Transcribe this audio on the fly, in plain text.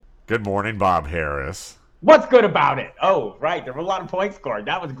Good morning, Bob Harris. What's good about it? Oh, right, there were a lot of points scored.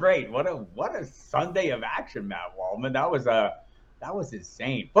 That was great. What a Sunday of action, Matt Waldman. That was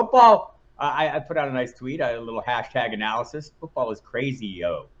insane. Football. I put out a nice tweet, a little hashtag analysis. Football is crazy,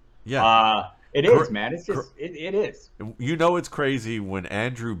 yo. Yeah, It is, cr- man. It's cr- just it is. you know it's crazy when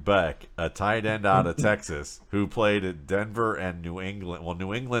Andrew Beck, a tight end out of Texas, who played at Denver and New England, well,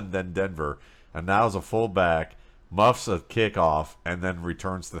 New England then Denver, and now is a fullback, muffs a kickoff and then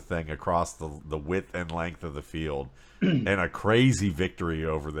returns the thing across the width and length of the field, and a crazy victory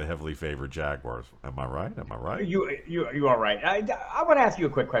over the heavily favored Jaguars. Am I right? Am I right? You are right. I want to ask you a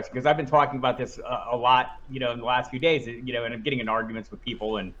quick question because I've been talking about this a lot, in the last few days, and I'm getting in arguments with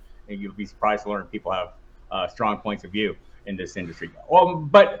people, and you'll be surprised to learn people have strong points of view in this industry. Well,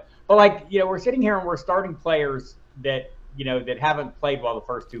 but like we're sitting here and we're starting players that that haven't played well the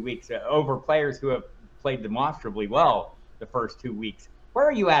first 2 weeks over players who have played demonstrably well the first 2 weeks. Where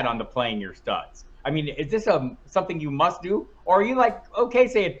are you at on the playing your studs? I mean, is this something you must do, or are you like okay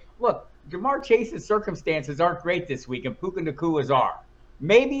saying, look, Jamar Chase's circumstances aren't great this week, and Puka Nakua's are.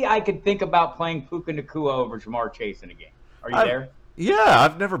 Maybe I could think about playing Puka Nakua over Jamar Chase in a game. Are you I've, there? yeah,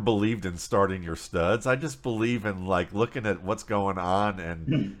 I've never believed in starting your studs. I just believe in like looking at what's going on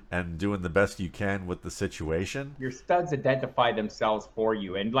and doing the best you can with the situation. Your studs identify themselves for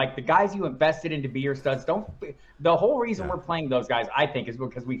you, and like the guys you invested in to be your studs don't. The whole reason Yeah. we're playing those guys, I think, is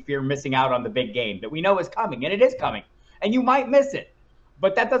because we fear missing out on the big game that we know is coming, and it is coming, and you might miss it.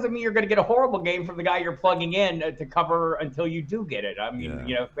 But that doesn't mean you're going to get a horrible game from the guy you're plugging in to cover until you do get it. I mean,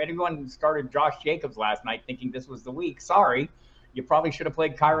 Yeah. if anyone started Josh Jacobs last night thinking this was the week, sorry, you probably should have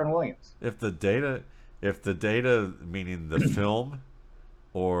played Kyron Williams. If the data if the data, meaning the film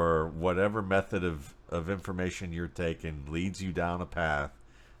or whatever method of information you're taking, leads you down a path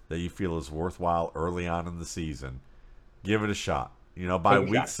that you feel is worthwhile early on in the season, give it a shot. By Take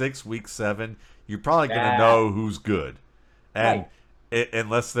a week shot. 6, week 7, you're probably going to Yeah, know who's good, and right.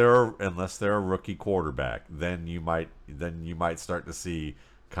 unless they're a rookie quarterback, then you might start to see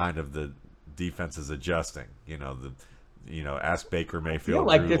kind of the defenses adjusting. Ask Baker Mayfield,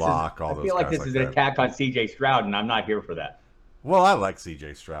 Drew Lock, all I those feel like guys this like is an that. attack on C.J. Stroud, and I'm not here for that. Well, I like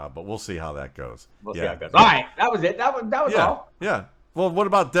C.J. Stroud, but we'll see how that goes. We'll see how Yeah, it goes. All right, that was it. That was yeah, all. yeah. Well, what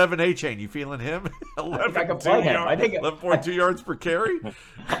about Devin A-Chain? You feeling him? I think I 11, can play him. I think 11.2 yards per carry?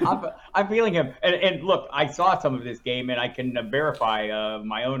 I'm feeling him. And look, I saw some of this game, and I can verify.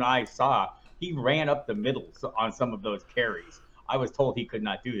 My own eyes saw he ran up the middle on some of those carries. I was told he could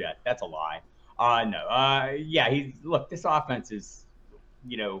not do that. That's a lie. No. Yeah. He's look. This offense is,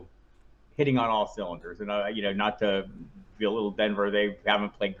 you know, hitting on all cylinders, and not to belittle Denver, they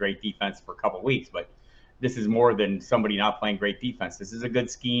haven't played great defense for a couple of weeks, but this is more than somebody not playing great defense. This is a good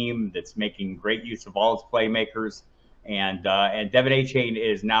scheme that's making great use of all its playmakers. And Devin A-Chain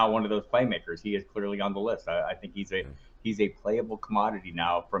is now one of those playmakers. He is clearly on the list. I think he's a playable commodity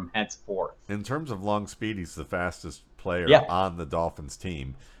now from henceforth. In terms of long speed, he's the fastest player Yeah, on the Dolphins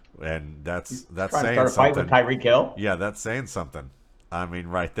team, and that's trying to saying start a fight with something. Tyreek Hill. Yeah, that's saying something. I mean,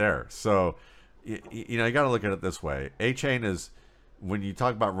 right there. So, you got to look at it this way. A-Chain is, when you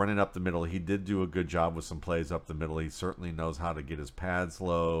talk about running up the middle, he did do a good job with some plays up the middle. He certainly knows how to get his pads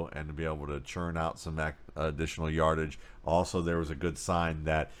low and to be able to churn out some additional yardage. Also, there was a good sign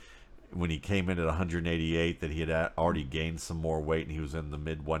that when he came in at 188, that he had already gained some more weight, and he was in the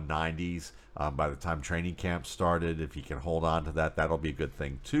mid 190s by the time training camp started. If he can hold on to that, that'll be a good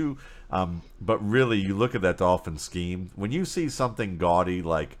thing too. But really, you look at that Dolphins scheme, when you see something gaudy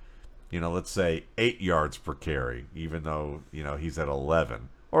like, let's say 8 yards per carry, even though, he's at 11.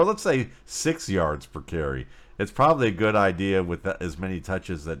 Or let's say 6 yards per carry. It's probably a good idea with as many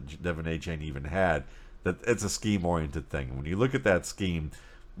touches that Devin A-Chain even had, that it's a scheme-oriented thing. When you look at that scheme,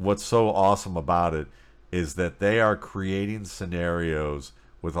 what's so awesome about it is that they are creating scenarios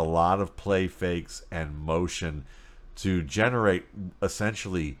with a lot of play fakes and motion to generate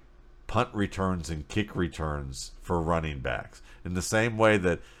essentially punt returns and kick returns for running backs. In the same way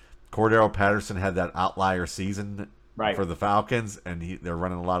that Cordero Patterson had that outlier season Right. for the Falcons, and they're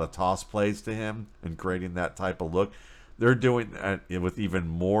running a lot of toss plays to him and creating that type of look. They're doing that with even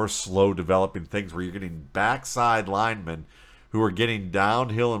more slow developing things where you're getting backside linemen who are getting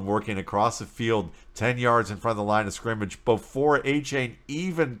downhill and working across the field 10 yards in front of the line of scrimmage before A-Chain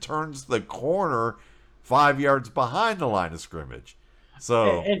even turns the corner 5 yards behind the line of scrimmage.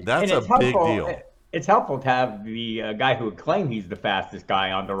 So and that's a it's big helpful. deal. it's helpful to have the guy who would claim he's the fastest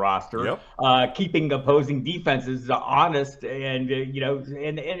guy on the roster, Yep. keeping opposing defenses honest and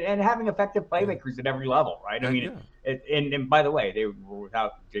having effective Yeah. playmakers at every level, right? I mean, Yeah. and by the way, they were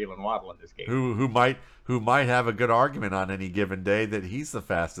without Jalen Waddle in this game. Who might have a good argument on any given day that he's the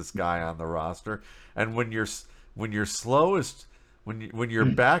fastest guy on the roster. And when your slowest when your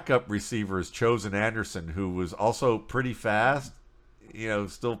backup receiver is Chosen Anderson, who was also pretty fast,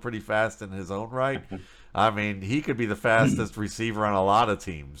 still pretty fast in his own right. I mean, he could be the fastest receiver on a lot of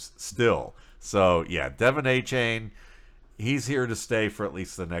teams still. So yeah, Devin Achane, he's here to stay for at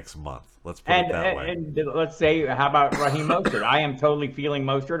least the next month. Let's put it that way. And let's say, how about Raheem Mostert? I am totally feeling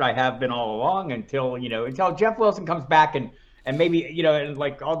Mostert. I have been all along until Jeff Wilson comes back and maybe and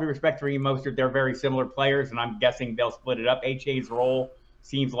like all due respect to Raheem Mostert, they're very similar players, and I'm guessing they'll split it up. HA's role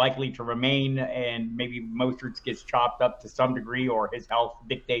seems likely to remain, and maybe Mostert gets chopped up to some degree, or his health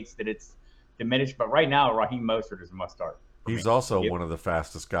dictates that it's diminished. But right now, Raheem Mostert is a must start. He's also one of the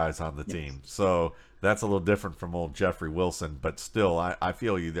fastest guys on the team. So that's a little different from old Jeffrey Wilson. But still, I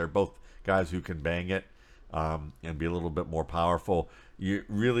feel you. They're both guys who can bang it and be a little bit more powerful.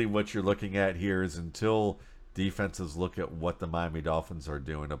 What you're looking at here is until defenses look at what the Miami Dolphins are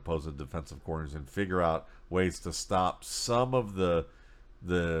doing, opposing defensive corners, and figure out ways to stop some of the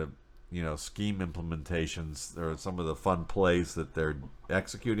scheme implementations or some of the fun plays that they're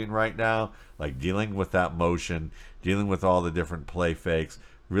executing right now, like dealing with that motion, dealing with all the different play fakes.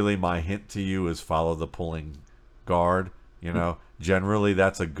 Really, my hint to you is follow the pulling guard. Generally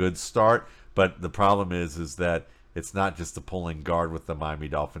that's a good start, but the problem is that it's not just the pulling guard with the Miami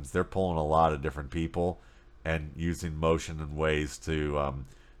Dolphins. They're pulling a lot of different people and using motion and ways to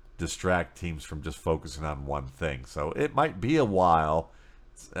distract teams from just focusing on one thing. So it might be a while.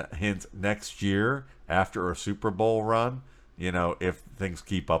 Hint, next year after a Super Bowl run, if things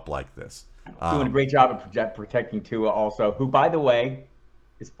keep up like this. Doing a great job of protecting Tua also, who, by the way,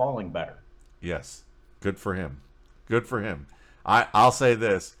 is falling better. Yes. Good for him. Good for him. I'll say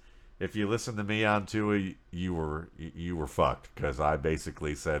this. If you listen to me on Tua, you were fucked, because I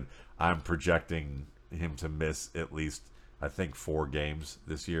basically said I'm projecting him to miss at least, I think, 4 games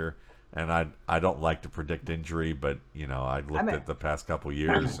this year. And I don't like to predict injury, but I looked at the past couple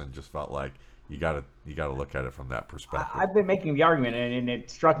years and just felt like you got to look at it from that perspective. I've been making the argument, and it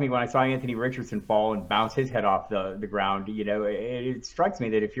struck me when I saw Anthony Richardson fall and bounce his head off the ground. It strikes me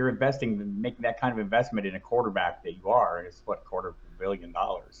that if you're making that kind of investment in a quarterback that you are, and it's what, $250 million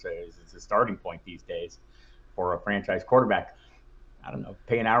is a starting point these days for a franchise quarterback. I don't know,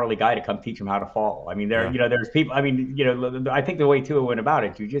 pay an hourly guy to come teach him how to fall. I mean, there's people. I mean, I think the way Tua went about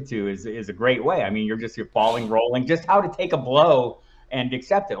it, jiu-jitsu is a great way. I mean, you're falling, rolling, just how to take a blow and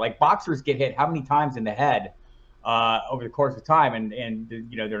accept it. Like boxers get hit how many times in the head over the course of time, and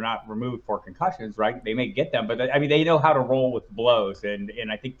they're not removed for concussions, right? They may get them, but they know how to roll with blows, and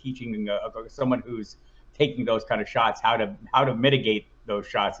I think teaching someone who's taking those kind of shots how to mitigate those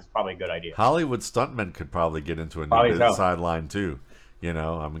shots is probably a good idea. Hollywood stuntmen could probably get into a new sideline too.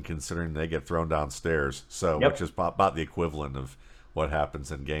 Considering they get thrown downstairs, which is about the equivalent of what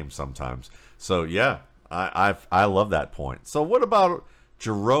happens in games sometimes. So yeah, I love that point. So what about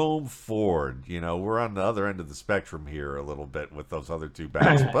Jerome Ford? We're on the other end of the spectrum here a little bit with those other two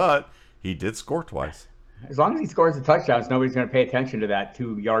backs, but he did score twice. As long as he scores the touchdowns, nobody's going to pay attention to that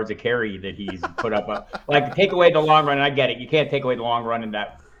 2 yards of carry that he's put up. Like, take away the long run, and I get it. You can't take away the long run in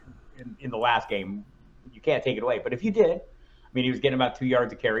the last game. You can't take it away. But if you did, he was getting about 2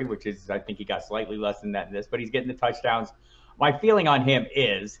 yards of carry, which is, I think he got slightly less than that in this, but he's getting the touchdowns. My feeling on him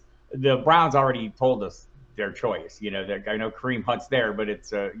is the Browns already told us their choice. I know Kareem Hunt's there, but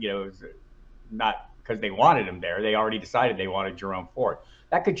it's not because they wanted him there. They already decided they wanted Jerome Ford.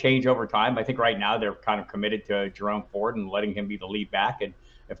 That could change over time. I think right now they're kind of committed to Jerome Ford and letting him be the lead back. And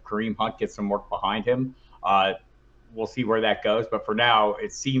if Kareem Hunt gets some work behind him, we'll see where that goes. But for now,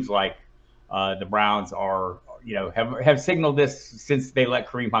 it seems like the Browns are, have signaled this since they let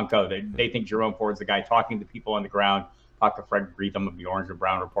Kareem Hunt go. They think Jerome Ford's the guy. Talking to people on the ground, talk to Fred Greetham of the Orange and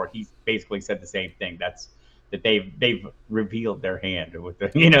Brown Report. He's basically said the same thing. That they've revealed their hand with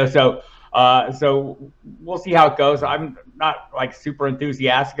the, so we'll see how it goes. I'm not like super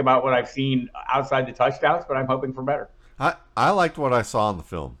enthusiastic about what I've seen outside the touchdowns, but I'm hoping for better. I liked what I saw in the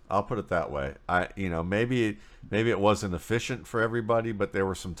film. I'll put it that way. Maybe it wasn't efficient for everybody, but there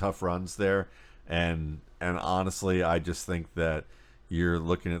were some tough runs there, and honestly, I just think that you're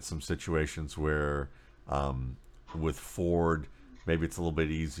looking at some situations where with Ford, maybe it's a little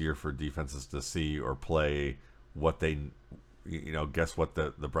bit easier for defenses to see or play what they, guess what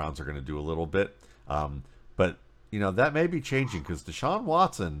the Browns are going to do a little bit. But, that may be changing because Deshaun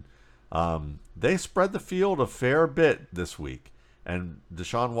Watson, They spread the field a fair bit this week. And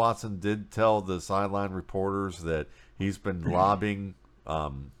Deshaun Watson did tell the sideline reporters that he's been lobbying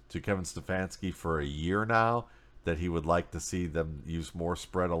to Kevin Stefanski for a year now that he would like to see them use more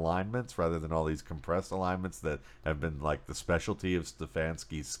spread alignments rather than all these compressed alignments that have been like the specialty of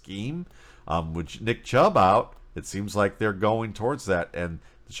Stefanski's scheme. With Nick Chubb out, it seems like they're going towards that. And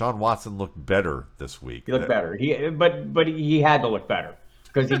Deshaun Watson looked better this week. He looked better. But he had to look better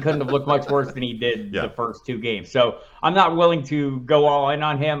because he couldn't have looked much worse than he did the first two games. So I'm not willing to go all in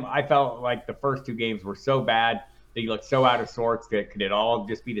on him. I felt like the first two games were so bad that he looked so out of sorts. That could it all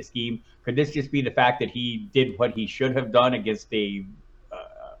just be the scheme? Could this just be the fact that he did what he should have done against a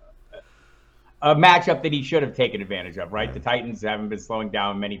matchup that he should have taken advantage of, right? The Titans haven't been slowing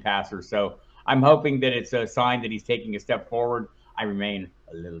down many passers. So I'm hoping that it's a sign that he's taking a step forward. I remain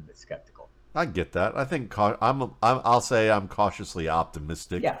a little bit skeptical. I get that. I think I'll say I'm cautiously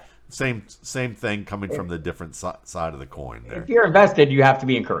optimistic. Yeah. Same thing coming from the different side of the coin there. If you're invested, you have to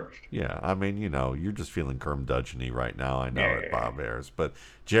be encouraged. Yeah, I mean, you're just feeling curmudgeon-y right now. I know at Bob Ayers, but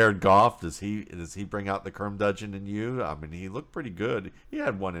Jared Goff, does he bring out the curmudgeon in you? I mean, he looked pretty good. He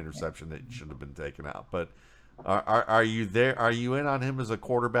had one interception that should have been taken out, but are you there? Are you in on him as a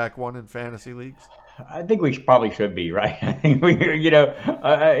quarterback one in fantasy leagues? I think we probably should be, right? I think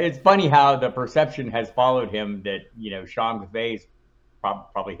it's funny how the perception has followed him that Sean McVay's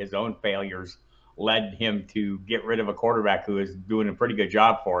probably his own failures led him to get rid of a quarterback who is doing a pretty good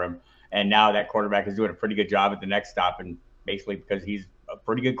job for him. And now that quarterback is doing a pretty good job at the next stop, and basically because he's a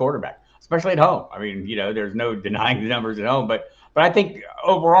pretty good quarterback, especially at home. I mean, there's no denying the numbers at home, but I think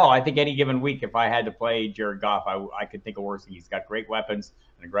overall, I think any given week, if I had to play Jared Goff, I could think of worse. He's got great weapons,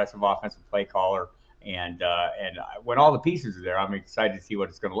 an aggressive offensive play caller, and when all the pieces are there, I'm excited to see what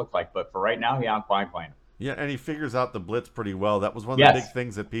it's going to look like. But for right now, yeah, I'm fine playing him. Yeah, and he figures out the blitz pretty well. That was one of the big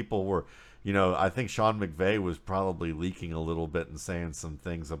things that people were, I think Sean McVay was probably leaking a little bit and saying some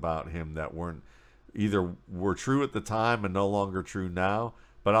things about him that were true at the time and no longer true now.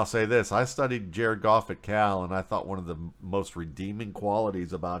 But I'll say this, I studied Jared Goff at Cal, and I thought one of the most redeeming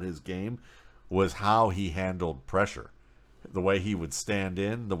qualities about his game was how he handled pressure. The way he would stand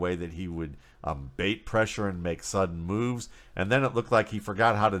in, the way that he would bait pressure and make sudden moves. And then it looked like he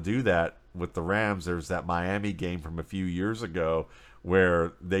forgot how to do that with the Rams. There's that Miami game from a few years ago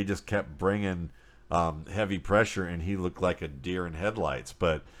where they just kept bringing heavy pressure, and he looked like a deer in headlights.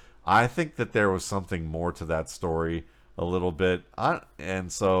 But I think that there was something more to that story a little bit.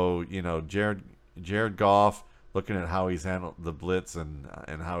 And so, Jared Goff, looking at how he's handled the blitz and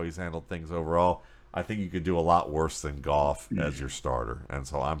how he's handled things overall, I think you could do a lot worse than Goff as your starter. And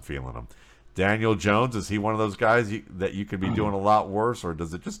so I'm feeling him. Daniel Jones, is he one of those guys that you could be doing a lot worse, or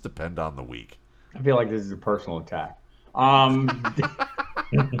does it just depend on the week? I feel like this is a personal attack.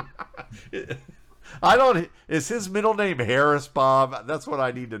 Is his middle name Harris, Bob? That's what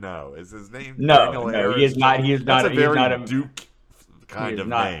I need to know. Is his name Daniel Harris? He is not. He is not. That's a very Duke kind of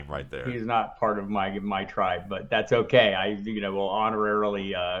name right there. He's not part of my tribe, but that's okay. I will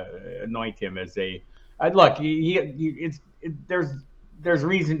honorarily anoint him as a. Look, there's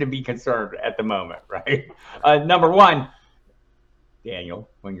reason to be concerned at the moment, right? Number one, Daniel,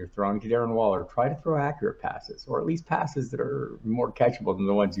 when you're throwing to Darren Waller, try to throw accurate passes, or at least passes that are more catchable than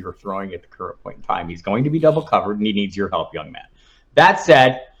the ones you're throwing at the current point in time. He's going to be double covered, and he needs your help, young man. That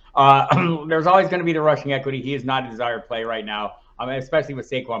said, there's always going to be the rushing equity. He is not a desired play right now. Especially with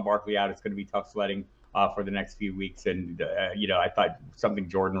Saquon Barkley out, it's going to be tough sledding for the next few weeks. And I thought something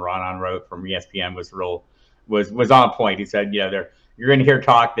Jordan Ronan wrote from ESPN was on point. He said, you're going to hear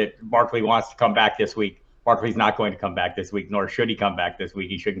talk that Barkley wants to come back this week. Barkley's not going to come back this week, nor should he come back this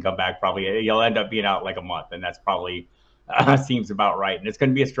week. He shouldn't come back. Probably he'll end up being out like a month, and that's probably seems about right. And it's going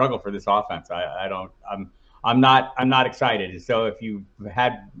to be a struggle for this offense. I'm not excited. So if you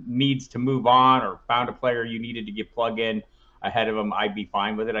had needs to move on or found a player you needed to get plugged in ahead of him, I'd be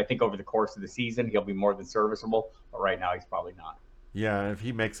fine with it. I think over the course of the season, he'll be more than serviceable, but right now he's probably not. Yeah, if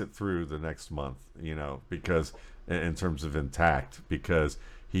he makes it through the next month, because in terms of intact, because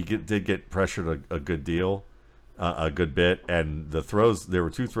he did get pressured a good deal, a good bit, and there were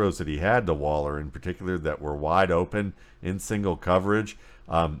two throws that he had to Waller in particular that were wide open in single coverage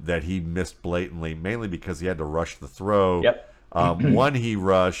that he missed blatantly, mainly because he had to rush the throw. Yep. One he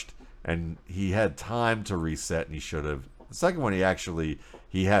rushed, and he had time to reset, and he should have. The second one,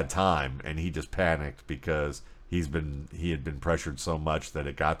 he had time, and he just panicked because he had been pressured so much that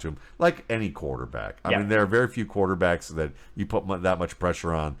it got to him, like any quarterback. I mean, there are very few quarterbacks that you put that much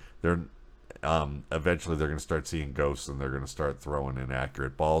pressure on. eventually they're going to start seeing ghosts and they're going to start throwing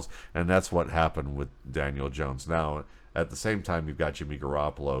inaccurate balls. And that's what happened with Daniel Jones. Now, at the same time, you've got Jimmy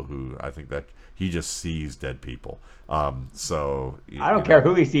Garoppolo, who I think that he just sees dead people. So I don't care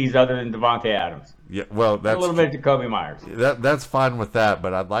who he sees other than Devontae Adams. Yeah, well, that's a little bit of Jacoby Myers. That's fine with that,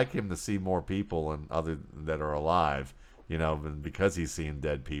 but I'd like him to see more people and other that are alive. And because he's seeing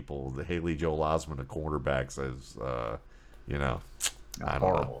dead people, the Haley Joel Osment, a quarterback, says, I don't know.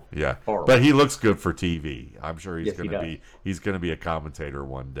 Yeah, horrible. But he looks good for TV. I'm sure he's Yes, going to be. He's going to be a commentator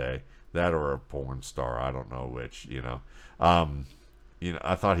one day. That or a porn star. I don't know which. I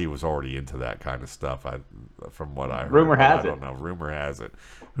thought he was already into that kind of stuff. From what I heard. Rumor has it. I don't know. Rumor has it.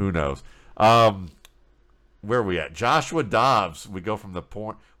 Who knows? Where are we at? Joshua Dobbs. We go from the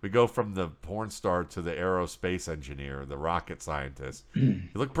porn star to the aerospace engineer, the rocket scientist.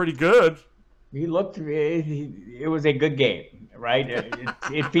 He looked pretty good. He looked. It was a good game, right?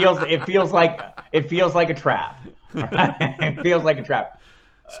 It feels like a trap. Right? It feels like a trap.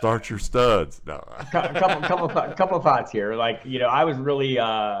 Start your studs. No. couple of thoughts here. I was really,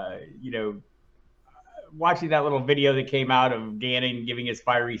 watching that little video that came out of Gannon giving his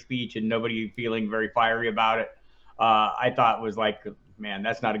fiery speech and nobody feeling very fiery about it. I thought was like, man,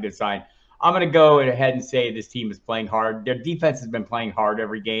 that's not a good sign. I'm going to go ahead and say this team is playing hard. Their defense has been playing hard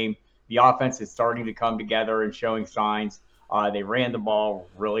every game. The offense is starting to come together and showing signs. They ran the ball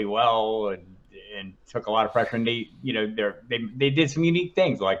really well and took a lot of pressure. And they did some unique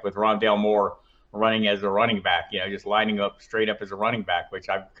things, like with Rondale Moore running as a running back, just lining up straight up as a running back, which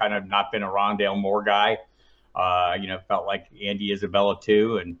I've kind of not been a Rondale Moore guy. Felt like Andy Isabella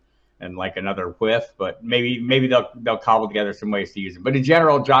too, and like another whiff, but maybe they'll cobble together some ways to use him. But in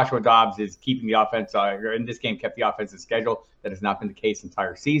general, Joshua Dobbs is keeping the offense, in this game, kept the offensive schedule. That has not been the case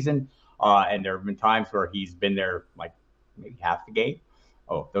entire season. And there have been times where he's been there like maybe half the game.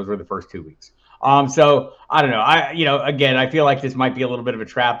 Oh, those were the first 2 weeks. So I don't know. Again, I feel like this might be a little bit of a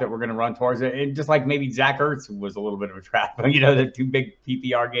trap that we're going to run towards it. And just like maybe Zach Ertz was a little bit of a trap, the two big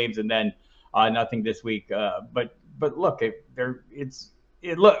PPR games and then nothing this week. But look, this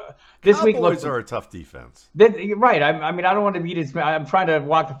Cowboys week looks are a tough defense. Right. I don't want to be dismissive. I'm trying to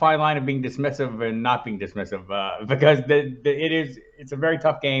walk the fine line of being dismissive and not being dismissive because it's a very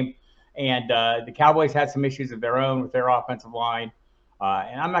tough game. And the Cowboys had some issues of their own with their offensive line.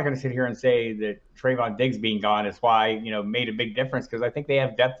 And I'm not going to sit here and say that Trayvon Diggs being gone is why, made a big difference, because I think they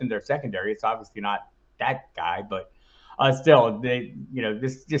have depth in their secondary. It's obviously not that guy, but still,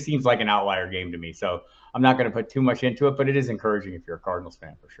 this just seems like an outlier game to me. So I'm not going to put too much into it, but it is encouraging if you're a Cardinals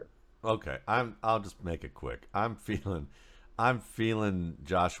fan for sure. Okay, I'll just make it quick. I'm feeling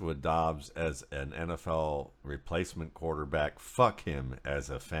Joshua Dobbs as an NFL replacement quarterback. Fuck him as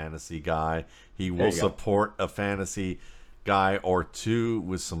a fantasy guy. He will support a fantasy guy or two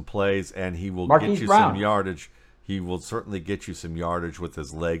with some plays, and he will get you some yardage. He will certainly get you some yardage with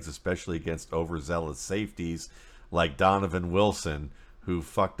his legs, especially against overzealous safeties like Donovan Wilson, who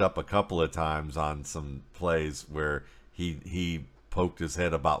fucked up a couple of times on some plays where he poked his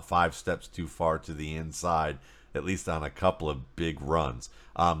head about 5 steps too far to the inside, at least on a couple of big runs.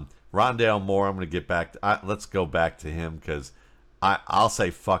 Rondale Moore, I'm going to get back to, let's go back to him, because I'll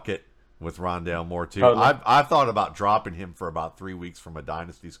say fuck it with Rondale Moore too. Totally. I've thought about dropping him for about 3 weeks from a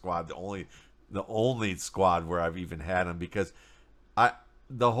dynasty squad, the only squad where I've even had him, because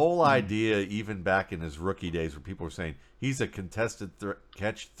the whole idea, even back in his rookie days, where people were saying he's a contested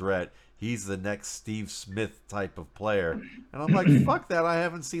catch threat, he's the next Steve Smith type of player, and I'm like, fuck that, I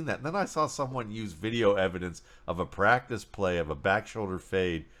haven't seen that. And then I saw someone use video evidence of a practice play of a back shoulder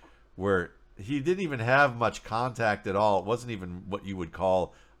fade where he didn't even have much contact at all. It wasn't even what you would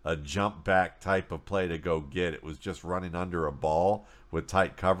call a jump back type of play to go get. It was just running under a ball with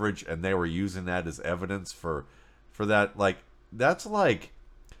tight coverage, and they were using that as evidence for that. That's like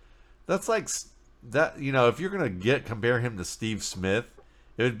that, if you're going to compare him to Steve Smith,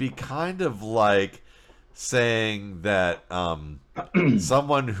 it would be kind of like saying that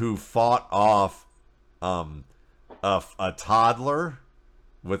someone who fought off a toddler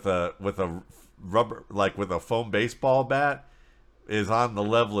with a rubber, like with a foam baseball bat, is on the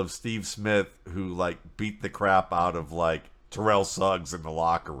level of Steve Smith, who beat the crap out of Terrell Suggs in the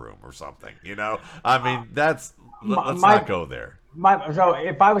locker room or something. I mean, let's not go there. So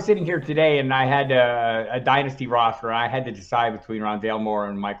if I was sitting here today and I had a dynasty roster, I had to decide between Rondale Moore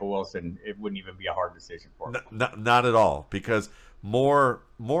and Michael Wilson, it wouldn't even be a hard decision for me. Not at all, because Moore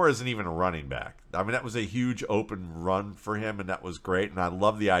isn't even a running back. I mean, that was a huge open run for him, and that was great, and I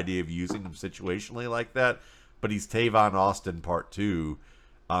love the idea of using him situationally like that. But he's Tavon Austin Part 2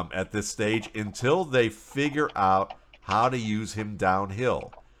 at this stage, until they figure out how to use him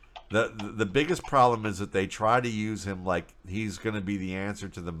downhill. The biggest problem is that they try to use him like he's going to be the answer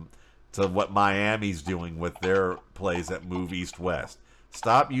to what Miami's doing with their plays that move east-west.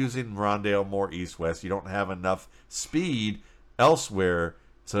 Stop using Rondale Moore east-west. You don't have enough speed elsewhere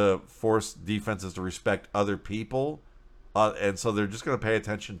to force defenses to respect other people. And so they're just going to pay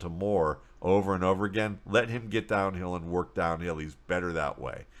attention to Moore over and over again. Let him get downhill and work downhill. He's better that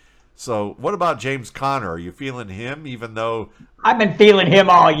way. So what about James Conner? Are you feeling him, even though... I've been feeling him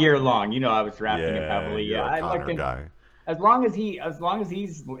all year long. I was drafting him heavily. You're a I Conner like him. guy. As long as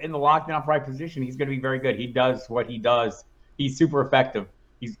he's in the locked upright position, he's going to be very good. He does what he does. He's super effective.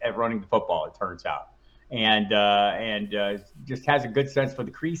 He's at running the football, it turns out, and just has a good sense for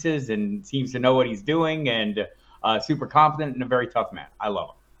the creases and seems to know what he's doing, and super confident and a very tough man. I love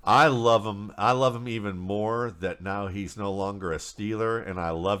him. I love him. I love him even more that now he's no longer a Steeler, and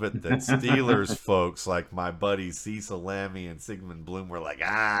I love it that Steelers folks like my buddies Cecil Lammy and Sigmund Bloom were like,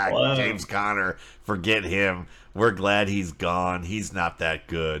 Whoa. James Conner, forget him. We're glad he's gone. He's not that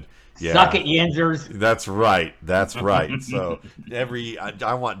good. Yeah. Suck it, Yinzers. That's right. That's right. So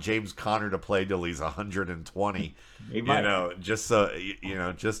I want James Conner to play till he's 120. Just so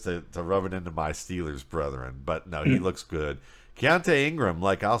just to rub it into my Steelers brethren. But no, he looks good. Keontae Ingram,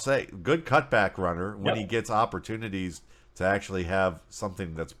 like I'll say, good cutback runner when he gets opportunities to actually have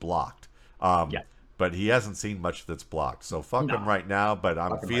something that's blocked. But he hasn't seen much that's blocked. So fuck him right now, but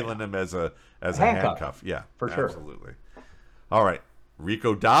I'm feeling him as a handcuff. Yeah, for sure. Absolutely. All right.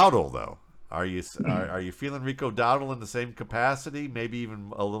 Rico Dowdle, though. Are you feeling Rico Dowdle in the same capacity, maybe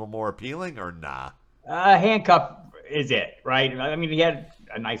even a little more appealing, or nah? Handcuff is it, right? I mean, he had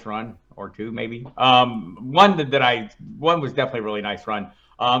a nice run or two, maybe. One was definitely a really nice run.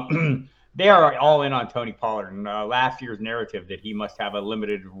 They are all in on Tony Pollard, and last year's narrative that he must have a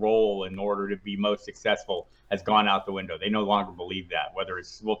limited role in order to be most successful has gone out the window. They no longer believe that.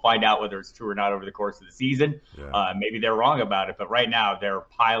 We'll find out whether it's true or not over the course of the season. Yeah. Maybe they're wrong about it, but right now they're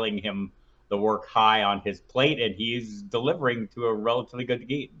piling him the work high on his plate, and he's delivering to a relatively good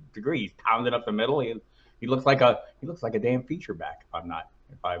degree. He's pounding up the middle. He looks like a damn feature back.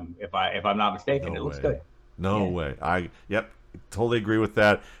 If I'm not mistaken, it looks good. No way. Totally agree with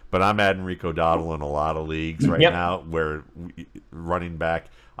that. But I'm adding Rico Dowdle in a lot of leagues right now where running back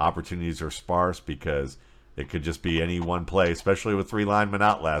opportunities are sparse because it could just be any one play, especially with 3 linemen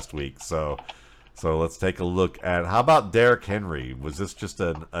out last week. So let's take a look at how about Derrick Henry? Was this just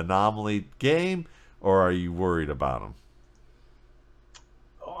an anomaly game, or are you worried about him?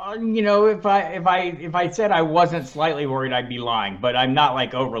 If I said I wasn't slightly worried, I'd be lying. But I'm not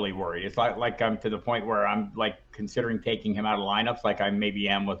like overly worried. It's like I'm to the point where I'm like considering taking him out of lineups, like I maybe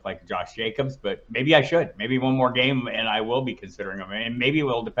am with like Josh Jacobs. But maybe I should. Maybe one more game, and I will be considering him. And maybe it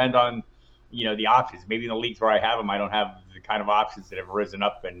will depend on the options. Maybe in the leagues where I have him, I don't have the kind of options that have risen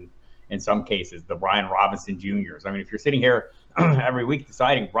up in some cases. The Brian Robinson Juniors. I mean, if you're sitting here every week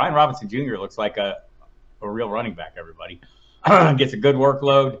deciding, Brian Robinson Jr. looks like a real running back. Everybody. Gets a good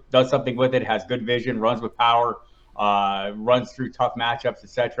workload, does something with it, has good vision, runs with power, runs through tough matchups,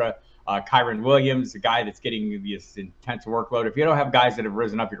 etc. Kyron Williams, a guy that's getting this intense workload. If you don't have guys that have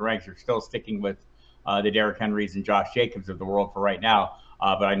risen up your ranks, you're still sticking with the Derrick Henrys and Josh Jacobs of the world for right now.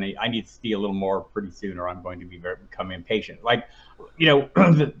 But I need to see a little more pretty soon, or I'm going to become impatient. Like,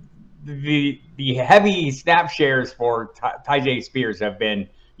 the heavy snap shares for Tyjae Spears have been,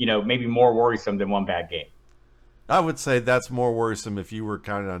 maybe more worrisome than one bad game. I would say that's more worrisome if you were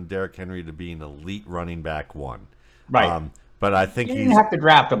counting on Derrick Henry to be an elite running back one. Right. But I think you didn't have to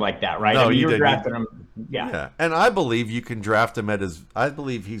draft him like that, right? No, you were drafting him. Yeah. And I believe you can draft him I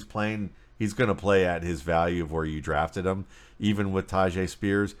believe he's going to play at his value of where you drafted him, even with Tyjae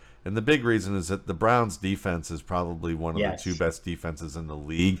Spears. And the big reason is that the Browns defense is probably one of the 2 best defenses in the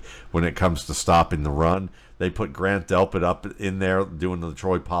league when it comes to stopping the run. They put Grant Delpit up in there doing the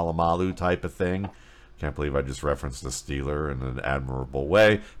Troy Polamalu type of thing. Can't believe I just referenced the Steeler in an admirable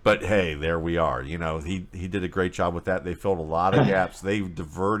way. But, hey, there we are. He did a great job with that. They filled a lot of gaps. They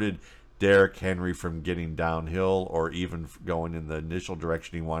diverted Derrick Henry from getting downhill or even going in the initial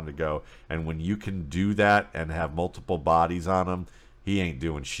direction he wanted to go. And when you can do that and have multiple bodies on him, he ain't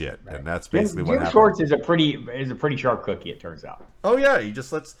doing shit. Right. And that's basically what happened. Jim Schwartz is a pretty sharp cookie, it turns out. Oh, yeah. He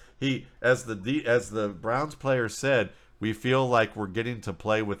just as the Browns player said, we feel like we're getting to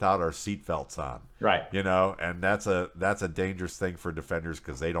play without our seatbelts on. Right. And that's a dangerous thing for defenders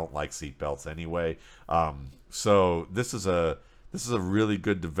because they don't like seatbelts anyway. So this is a really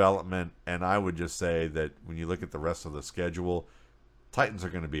good development, and I would just say that when you look at the rest of the schedule, Titans are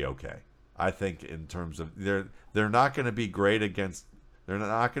going to be okay. I think in terms of they're not going to be good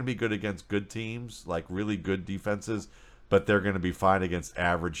against good teams, like really good defenses, but they're going to be fine against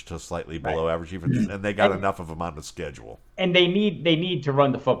average to slightly Right. below average defenses, and they got enough of them on the schedule. And they need to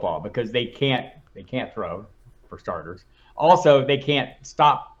run the football because they can't throw for starters. Also, they can't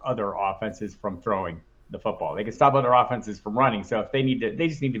stop other offenses from throwing the football. They can stop other offenses from running. So if they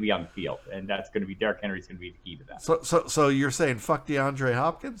just need to be on the field, and that's going to be Derrick Henry's going to be the key to that. So you're saying fuck DeAndre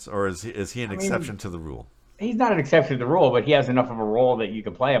Hopkins, or is he an I exception mean, to the rule? he's not an exception to the rule, but he has enough of a role that you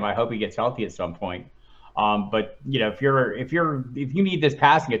can play him. I hope he gets healthy at some point. But if you need this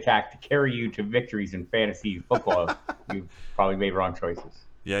passing attack to carry you to victories in fantasy football, you've probably made wrong choices.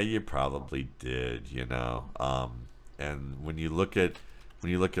 Yeah, you probably did. And when you look at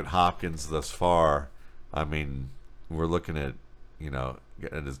Hopkins thus far, I mean, we're looking at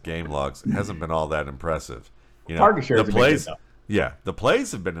at his game logs. It hasn't been all that impressive. Target shares The have been plays, good, though. yeah, the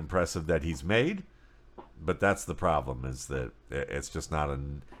plays have been impressive that he's made, but that's the problem is that it's just not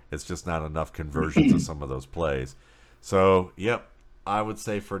enough conversions of some of those plays. So, yep, I would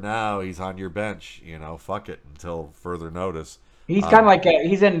say for now he's on your bench. Fuck it until further notice. He's kind of like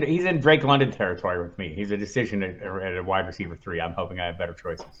he's in Drake London territory with me. He's a decision at a wide receiver 3. I'm hoping I have better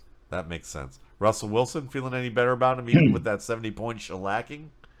choices. That makes sense. Russell Wilson, feeling any better about him, even with that 70-point shellacking?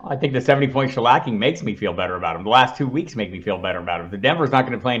 I think the 70-point shellacking makes me feel better about him. The last 2 weeks make me feel better about him. If the Denver's not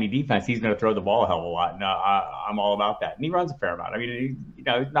going to play any defense, he's going to throw the ball a hell of a lot. And I'm all about that. And he runs a fair amount. I mean, he's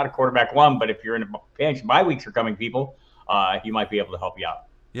not a quarterback one, but if you're in a pinch, bye weeks are coming, people. He might be able to help you out.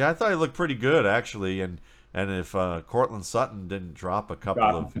 Yeah, I thought he looked pretty good actually, and if Cortland Sutton didn't drop a couple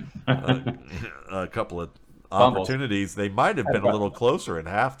of Fumbles. opportunities, they might have been a little closer at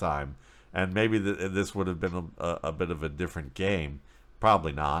halftime, and maybe this would have been a bit of a different game.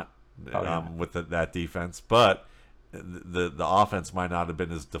 Probably not with that defense, but the offense might not have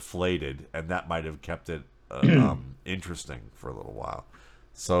been as deflated, and that might have kept it interesting for a little while.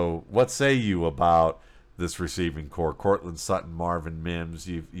 So, what say you about this receiving core? Cortland Sutton, Marvin Mims.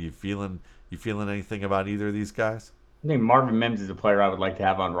 You feeling anything about either of these guys? I think Marvin Mims is a player I would like to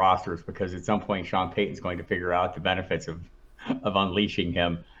have on rosters because at some point Sean Payton's going to figure out the benefits of unleashing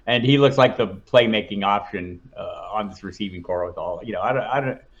him, and he looks like the playmaking option on this receiving core with all.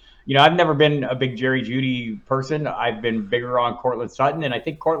 I've never been a big Jerry Jeudy person. I've been bigger on Cortland Sutton, and I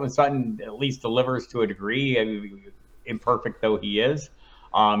think Cortland Sutton at least delivers to a degree. I mean, imperfect though he is,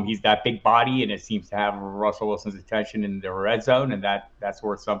 he's that big body, and it seems to have Russell Wilson's attention in the red zone, and that's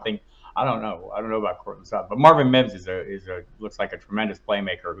worth something. I don't know about Cortland Sutton, but Marvin Mims is a looks like a tremendous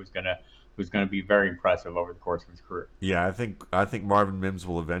playmaker who's gonna be very impressive over the course of his career. Yeah, I think Marvin Mims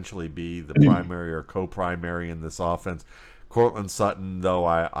will eventually be the primary or co-primary in this offense. Cortland Sutton, though,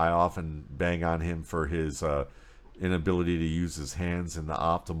 I often bang on him for his inability to use his hands in the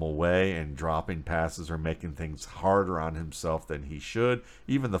optimal way and dropping passes or making things harder on himself than he should.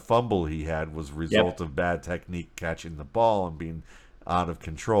 Even the fumble he had was a result of bad technique catching the ball and being out of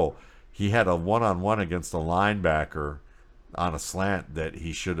control. He had a one-on-one against a linebacker on a slant that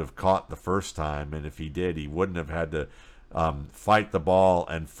he should have caught the first time, and if he did, he wouldn't have had to fight the ball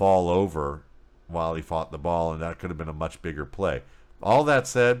and fall over while he fought the ball, and that could have been a much bigger play. All that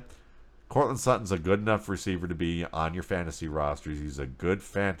said, Cortland Sutton's a good enough receiver to be on your fantasy rosters. He's a good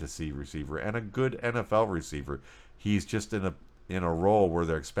fantasy receiver and a good NFL receiver. He's just in a role where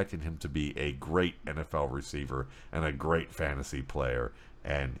they're expecting him to be a great NFL receiver and a great fantasy player.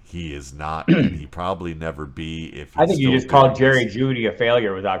 And he is not, and he probably never be if he's I think you still just called doing Jerry this. Jeudy a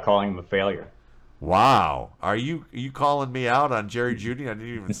failure without calling him a failure. Wow. Are you calling me out on Jerry Jeudy? I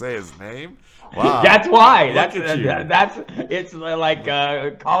didn't even say his name. Wow. That's why. Look at you. That's it's like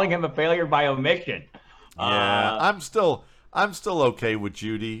calling him a failure by omission. Yeah, I'm still okay with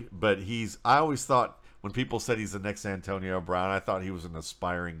Jeudy, but I always thought when people said he's the next Antonio Brown, I thought he was an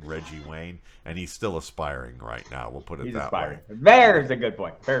aspiring Reggie Wayne, and he's still aspiring right now. We'll put it He's that aspiring. way. There's a good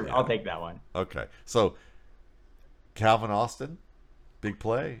point. Fair, Yeah. I'll take that one. Okay. So Calvin Austin, big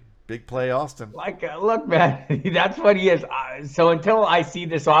play Austin. Look, man, that's what he is. So until I see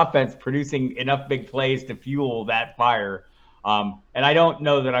this offense producing enough big plays to fuel that fire, and I don't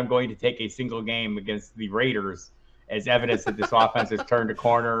know that I'm going to take a single game against the Raiders as evidence that this offense has turned a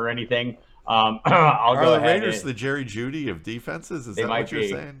corner or anything. I'll Are go the ahead. Raiders the Jerry Jeudy of defenses? Is They that might what you're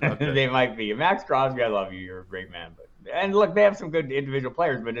be. saying? Okay. They might be. Max Crosby, I love you. You're a great man. And look, they have some good individual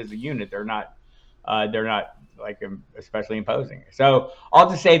players, but as a unit, they're not like especially imposing. So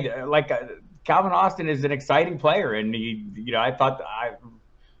I'll just say, Calvin Austin is an exciting player, and I thought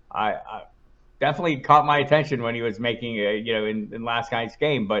I definitely caught my attention when he was making in last night's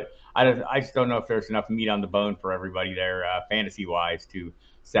game, but I just don't know if there's enough meat on the bone for everybody there fantasy wise to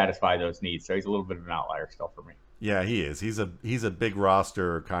satisfy those needs. So he's a little bit of an outlier still for me. Yeah, he is. He's a big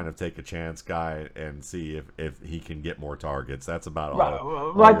roster kind of take a chance guy and see if he can get more targets. That's about Right.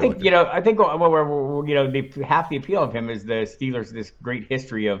 Well, all I you're think looking. half the appeal of him is the Steelers this great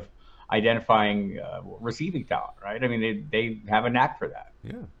history of identifying receiving talent, right? I mean, they have a knack for that.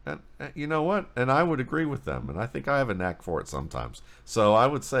 Yeah, and you know what? And I would agree with them, and I think I have a knack for it sometimes. So I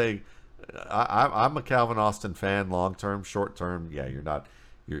would say I'm a Calvin Austin fan, long term, short term. Yeah, you're not.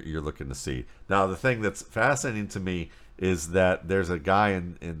 You're looking to see. Now the thing that's fascinating to me is that there's a guy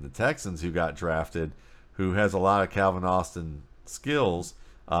in the Texans who got drafted who has a lot of Calvin Austin skills,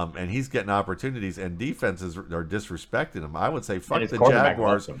 and he's getting opportunities, and defenses are disrespecting him. I would say And fuck his the quarterback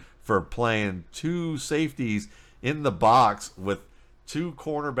loves Jaguars him. for playing two safeties in the box with two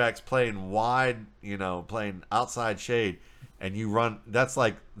cornerbacks playing wide, playing outside shade, and you run.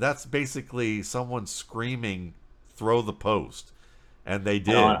 That's basically someone screaming, "Throw the post," and they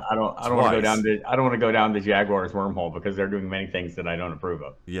did I don't want to go down twice. I don't want to go down the Jaguars wormhole because they're doing many things that I don't approve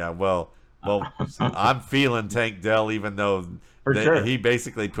of. Yeah, well, I'm feeling Tank Dell, even though For sure. he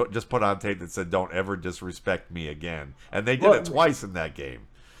basically just put on tape that said, "Don't ever disrespect me again," and they did it Well, twice in that game.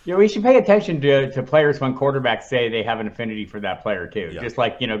 we should pay attention to players when quarterbacks say they have an affinity for that player too. Yeah, Just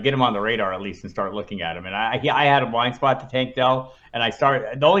like get them on the radar at least and start looking at him. And I had a blind spot to Tank Dell, and I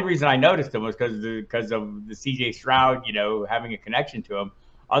started. The only reason I noticed him was because of the C.J. Stroud, having a connection to him.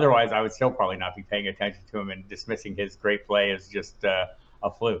 Otherwise, I would still probably not be paying attention to him and dismissing his great play as just a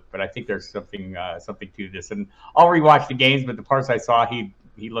fluke. But I think there's something to this, and I'll rewatch the games. But the parts I saw, he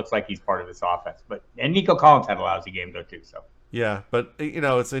looks like he's part of this offense. And Nico Collins had a lousy game though too. So. yeah, but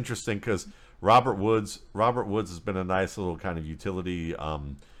it's interesting because Robert Woods has been a nice little kind of utility,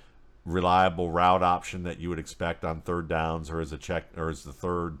 reliable route option that you would expect on third downs, or as the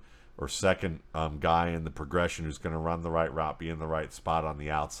third or second guy in the progression who's going to run the right route, be in the right spot on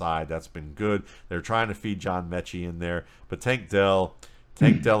the outside. That's been good. They're trying to feed John Mechie in there, but Tank Dell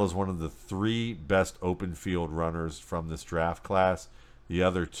is one of the three best open field runners from this draft class. The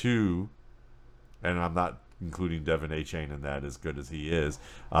other two, and I'm not including Devin Achane in that, as good as he is.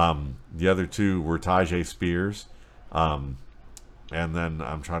 The other two were Tajay Spears, and then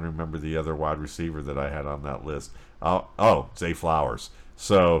I'm trying to remember the other wide receiver that I had on that list. Zay Flowers.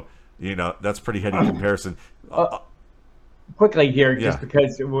 So that's pretty heady comparison. Quickly here, Yeah. just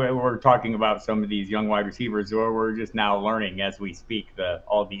because we're talking about some of these young wide receivers, or we're just now learning as we speak.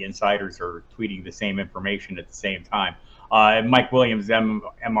 All the insiders are tweeting the same information at the same time. Mike Williams'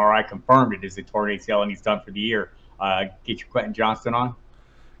 MRI confirmed it is a torn ACL and he's done for the year. Get your Quentin Johnston on.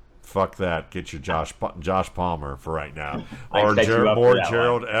 Fuck that. Get your Josh Palmer for right now, I or set you up for that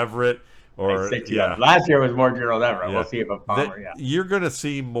Gerald one. Everett, I or set you yeah. up. Last year was more Gerald Everett. Yeah. We'll see if a Palmer. Yeah. You're going to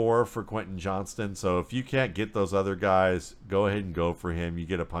see more for Quentin Johnston. So if you can't get those other guys, go ahead and go for him. You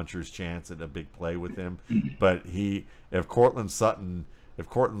get a puncher's chance at a big play with him. But if Cortland Sutton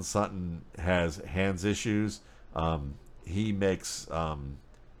has hands issues, he makes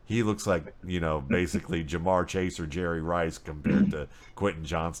he looks like basically Jamar Chase or Jerry Rice compared to Quentin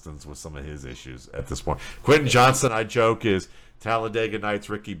Johnston's with some of his issues at this point. Quentin Johnston, I joke, is Talladega Nights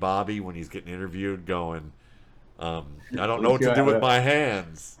Ricky Bobby when he's getting interviewed, going, I don't know what to do with my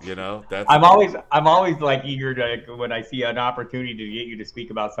hands. That's I'm always like eager to, when I see an opportunity to get you to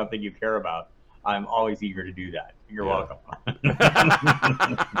speak about something you care about. I'm always eager to do that. You're welcome.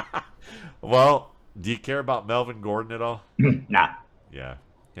 Well, do you care about Melvin Gordon at all? Nah, Yeah.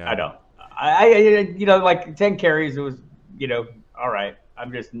 I don't. I like 10 carries. It was, all right.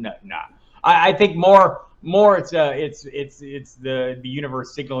 I'm just nah. I think more. It's the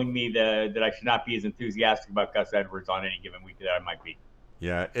universe signaling me that I should not be as enthusiastic about Gus Edwards on any given week that I might be.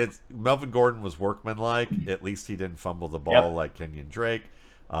 Yeah, Melvin Gordon was workmanlike. At least he didn't fumble the ball like Kenyon Drake.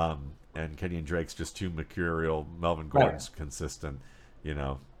 And Kenyon Drake's just too mercurial. Melvin Gordon's consistent.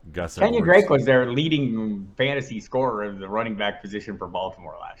 Gus Kenyon Edwards, Drake was their leading fantasy scorer of the running back position for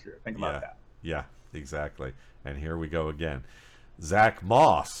Baltimore last year. Think about that. Yeah, exactly. And here we go again. Zach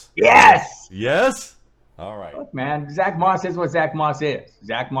Moss. Yes. Yes? All right. Look, man, Zach Moss is what Zach Moss is.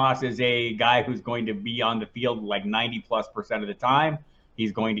 Zach Moss is a guy who's going to be on the field like 90+% of the time.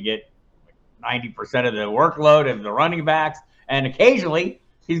 He's going to get 90% of the workload of the running backs. And occasionally,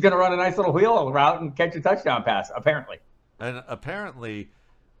 he's going to run a nice little wheel route and catch a touchdown pass, apparently. And apparently,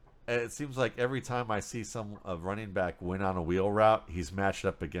 it seems like every time I see a running back win on a wheel route, he's matched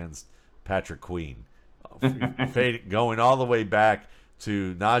up against Patrick Queen. Going all the way back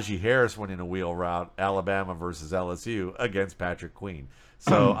to Najee Harris winning a wheel route, Alabama versus LSU, against Patrick Queen.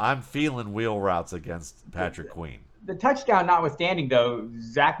 So I'm feeling wheel routes against Patrick Queen. The touchdown notwithstanding, though,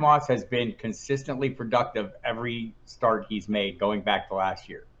 Zach Moss has been consistently productive every start he's made going back to last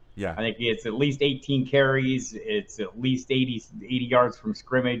year. Yeah. I think it's at least 18 carries. It's at least 80 yards from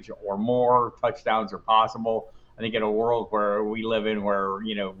scrimmage or more. Touchdowns are possible. I think in a world where we live in, where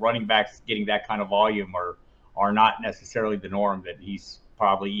running backs getting that kind of volume are not necessarily the norm, that he's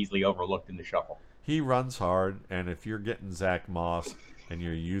probably easily overlooked in the shuffle. He runs hard, and if you're getting Zach Moss and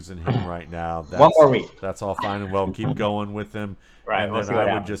you're using him right now, One that's more week. that's all fine and well. Keep going with him, Right. and We'll then see I what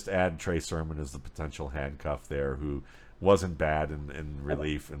would happens. just add Trey Sermon as the potential handcuff there, who wasn't bad in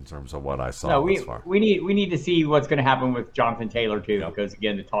relief in terms of what I saw No, thus we far. we need we need to see what's going to happen with Jonathan Taylor too, Yep. because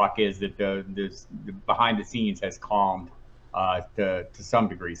again, the talk is that the behind the scenes has calmed to some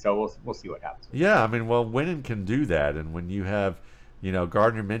degree. So we'll see what happens. Yeah, I mean, well, winning can do that, and when you have,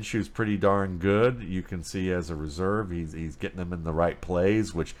 Gardner Minshew's pretty darn good. You can see as a reserve, he's getting them in the right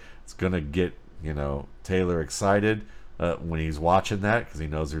plays, which is going to get Taylor excited when he's watching that, because he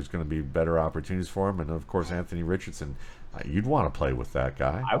knows there's going to be better opportunities for him, and of course Anthony Richardson. You'd want to play with that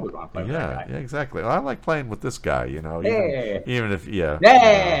guy. I would want to play with that Yeah, guy. exactly. I like playing with this guy. Yeah. Even if yeah,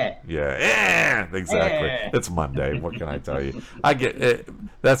 Yeah. yeah, exactly. Yeah. It's Monday. What can I tell you? I get it.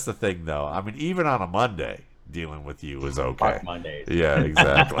 That's the thing, though. I mean, even on a Monday, dealing with you is okay. Fuck Mondays. Yeah,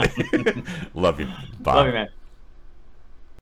 exactly. Love you. Bye. Love you, man.